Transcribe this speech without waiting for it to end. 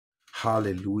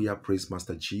Hallelujah. Praise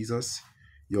Master Jesus.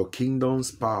 Your kingdom's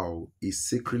power is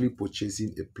secretly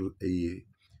purchasing a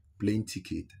plane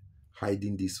ticket,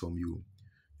 hiding this from you.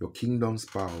 Your kingdom's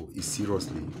power is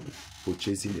seriously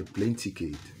purchasing a plane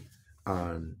ticket,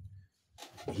 and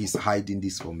he's hiding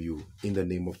this from you in the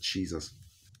name of Jesus.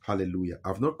 Hallelujah.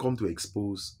 I've not come to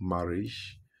expose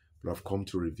marriage, but I've come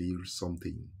to reveal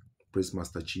something. Praise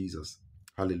Master Jesus.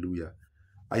 Hallelujah.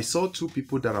 I saw two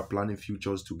people that are planning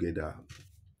futures together.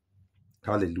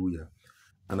 Hallelujah.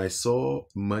 And I saw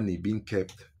money being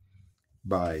kept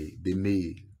by the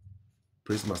male.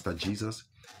 Praise Master Jesus.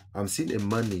 I'm seeing a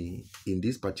money in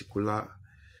this particular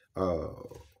uh,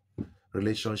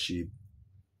 relationship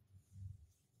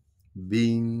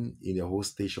being in a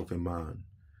hostage of a man.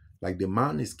 Like the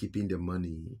man is keeping the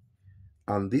money,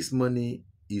 and this money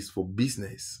is for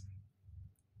business,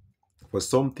 for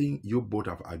something you both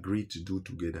have agreed to do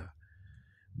together.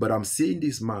 But I'm seeing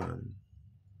this man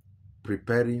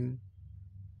preparing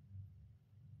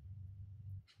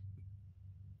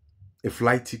a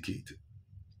flight ticket.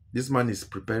 This man is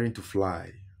preparing to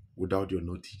fly without your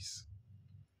notice.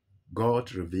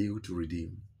 God revealed to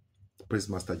redeem. Praise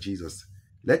Master Jesus.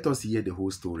 Let us hear the whole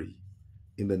story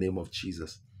in the name of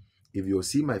Jesus. If you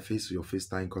see my face for your first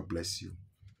time, God bless you.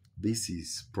 This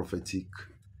is Prophetic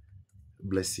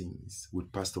Blessings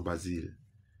with Pastor Basil.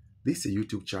 This is a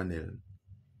YouTube channel.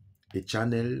 A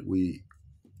channel we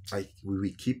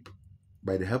keep,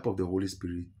 by the help of the Holy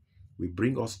Spirit, we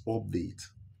bring us update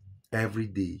every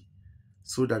day,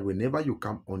 so that whenever you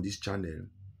come on this channel,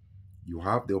 you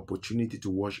have the opportunity to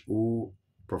watch all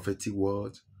prophetic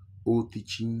words, all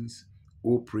teachings,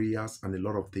 all prayers, and a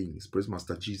lot of things. Praise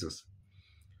Master Jesus.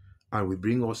 And we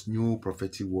bring us new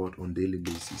prophetic word on daily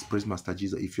basis. Praise Master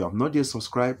Jesus. If you have not yet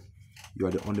subscribed, you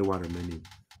are the only one remaining.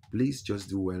 Please just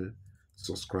do well.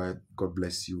 Subscribe. God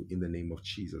bless you in the name of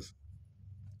Jesus.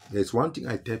 There's one thing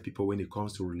I tell people when it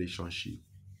comes to relationship.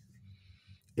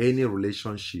 Any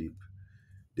relationship,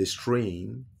 the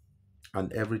strain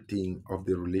and everything of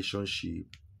the relationship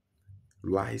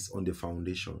lies on the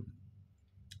foundation.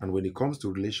 And when it comes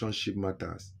to relationship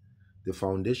matters, the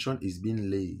foundation is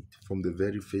being laid from the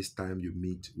very first time you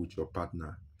meet with your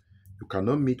partner. You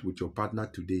cannot meet with your partner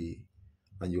today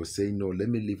and you're saying, no, let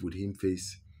me live with him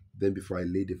first, then before I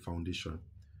lay the foundation.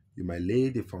 You might lay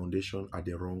the foundation at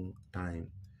the wrong time.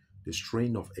 The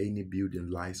strain of any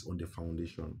building lies on the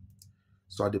foundation.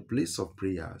 So at the place of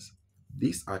prayers,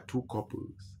 these are two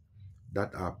couples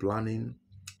that are planning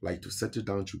like to settle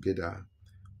down together,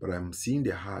 but I'm seeing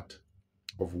the heart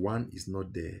of one is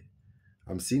not there.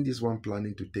 I'm seeing this one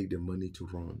planning to take the money to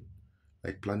run,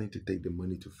 like planning to take the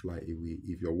money to fly away.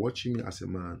 If you're watching me as a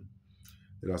man,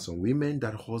 there are some women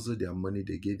that hustle their money,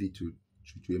 they gave it to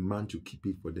a man to keep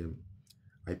it for them.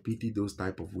 I pity those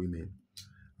type of women.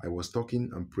 I was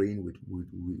talking and praying with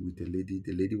a lady.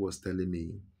 The lady was telling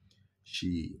me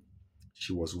she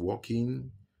was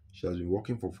working. She has been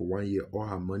working for 1 year. All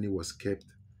her money was kept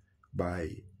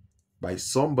by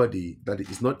somebody that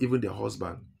is not even the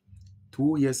husband.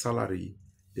 2 years salary,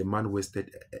 the man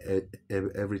wasted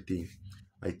everything.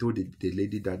 I told the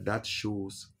lady that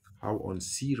shows how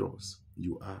unserious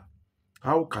you are.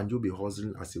 How can you be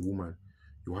hustling as a woman?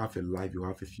 You have a life, you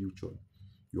have a future.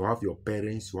 You have your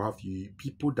parents, you have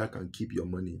people that can keep your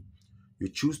money. You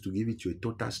choose to give it to a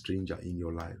total stranger in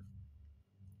your life.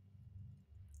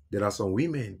 There are some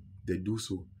women, they do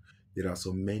so. There are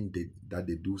some men that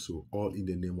they do so, all in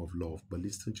the name of love. But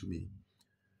listen to me.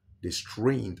 The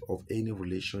strength of any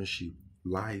relationship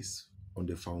lies on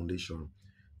the foundation.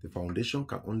 The foundation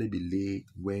can only be laid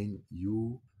when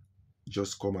you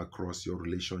just come across your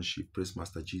relationship. Praise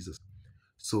Master Jesus.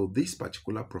 So this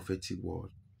particular prophetic word,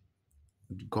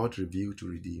 God revealed to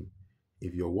redeem.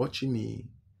 If you're watching me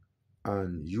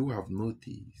and you have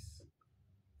noticed,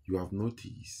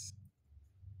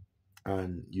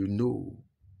 and you know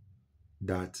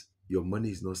that your money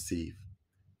is not safe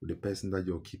with the person that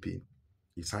you're keeping,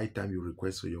 it's high time you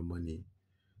request for your money.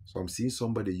 So I'm seeing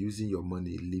somebody using your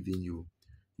money, leaving you,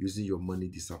 using your money,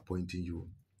 disappointing you.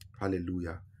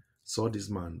 Hallelujah. Saw this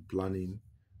man planning,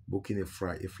 booking a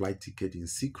flight ticket in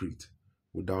secret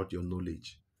without your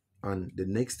knowledge. And the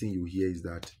next thing you hear is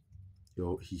that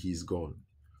he's gone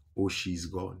or she's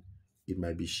gone. It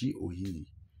might be she or he.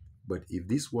 But if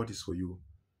this word is for you,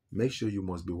 make sure you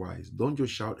must be wise. Don't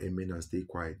just shout amen and stay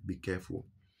quiet. Be careful.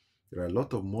 There are a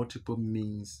lot of multiple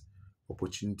means,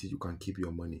 opportunity you can keep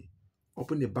your money.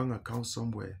 Open a bank account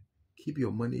somewhere. Keep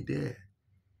your money there.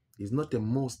 It's not a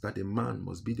must that a man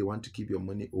must be the one to keep your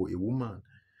money, or a woman.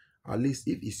 At least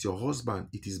if it's your husband,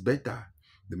 it is better.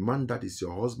 The man that is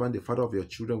your husband, the father of your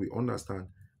children, we understand.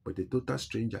 But a total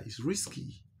stranger is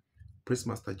risky. Praise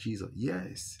Master Jesus.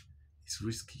 Yes, it's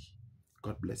risky.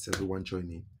 God bless everyone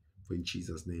joining. For in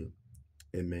Jesus' name,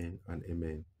 amen and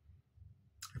amen.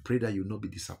 I pray that you will not be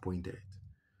disappointed.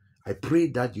 I pray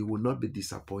that you will not be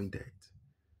disappointed.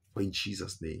 For in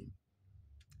Jesus' name,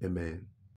 amen.